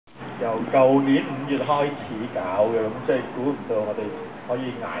由舊年5月開始搞嘅，咁即係估唔到我哋可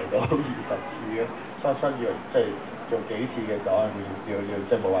以捱到20次嘅，初初以為即係做幾次嘅就可能要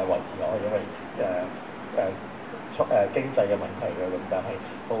即係冇話維持落去，因為經濟嘅問題嘅，咁但係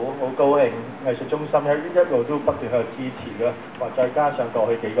好高興藝術中心一路都不斷喺度支持啦，或再加上過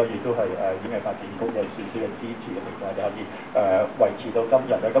去幾個月都係演藝發展局有少少嘅支持嘅情況，就可以維持到今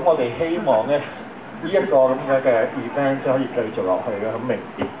日啦。咁我哋希望咧呢一個咁樣嘅 event 即係可以繼續落去嘅，咁明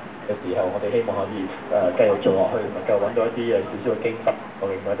年嘅時候我哋希望可以繼續做落去，能夠揾到一啲少少嘅經費，我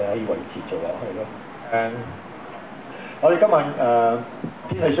哋可以維持做落去咯。我哋今晚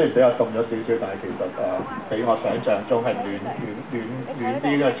天氣雖然比較凍咗少少，但係其實比我想象中係暖啲，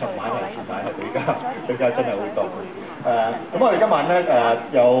因為尋晚同前晚係比較真係好凍。咁我哋今晚咧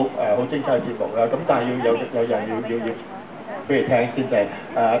有好精彩嘅節目啦，咁但係有人要俾你聽先，就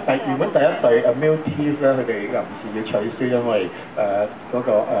係原本第一隊Multis 咧，佢哋臨時要取消，因為佢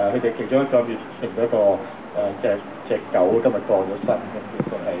哋其中一個月成咗個隻狗今日過咗身，咁其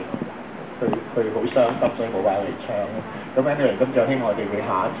實係。佢好傷心，所以冇辦法嚟唱。咁 anyway， 咁就希望我哋會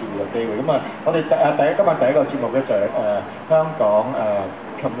下一次嘅機會。咁我哋今晚第一個節目咧就係香港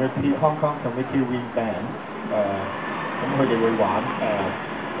Hong Kong Community Wind Band。咁佢哋會玩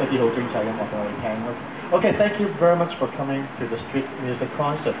一啲好精彩嘅音樂俾我哋聽咯。Okay, thank you very much for coming to the Street Music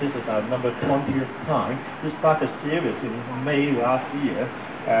Concert. This is our number 20th time. We started a series in May last year,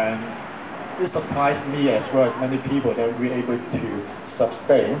 and it surprised me as well as many people that we were able to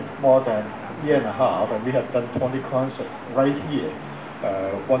sustain more than a year and a half, and we have done 20 concerts right here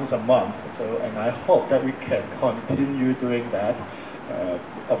once a month. So, and I hope that we can continue doing that.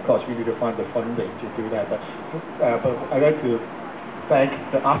 Of course, we need to find the funding to do that. But I'd like to thank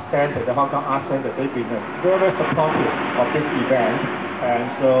the Art Center, the Hong Kong Art Center. They've been very supportive of this event, and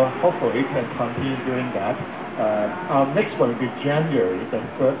so hopefully we can continue doing that. Our next one will be January, the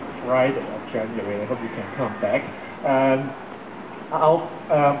third Friday of January. I hope you can come back.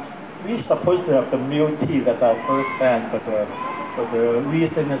 We're supposed to have the Multis as our first band, but the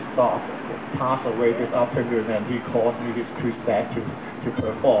lead singer passed away this afternoon, and he called me his too sad to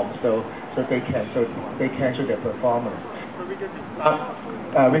perform, so they canceled their performance.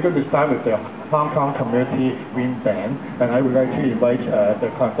 We're going to start with the Hong Kong Community Wind Band, and I would like to invite the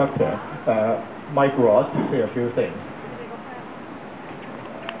conductor, Mike Ross, to say a few things.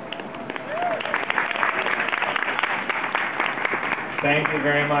 Thank you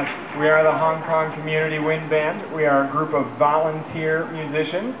very much. We are the Hong Kong Community Wind Band. We are a group of volunteer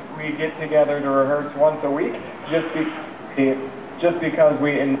musicians. We get together to rehearse once a week just because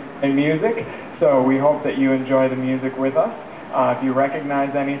we enjoy music. So we hope that you enjoy the music with us. If you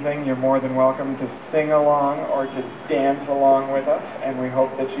recognize anything, you're more than welcome to sing along or to dance along with us, and we hope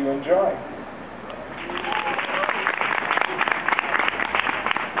that you enjoy.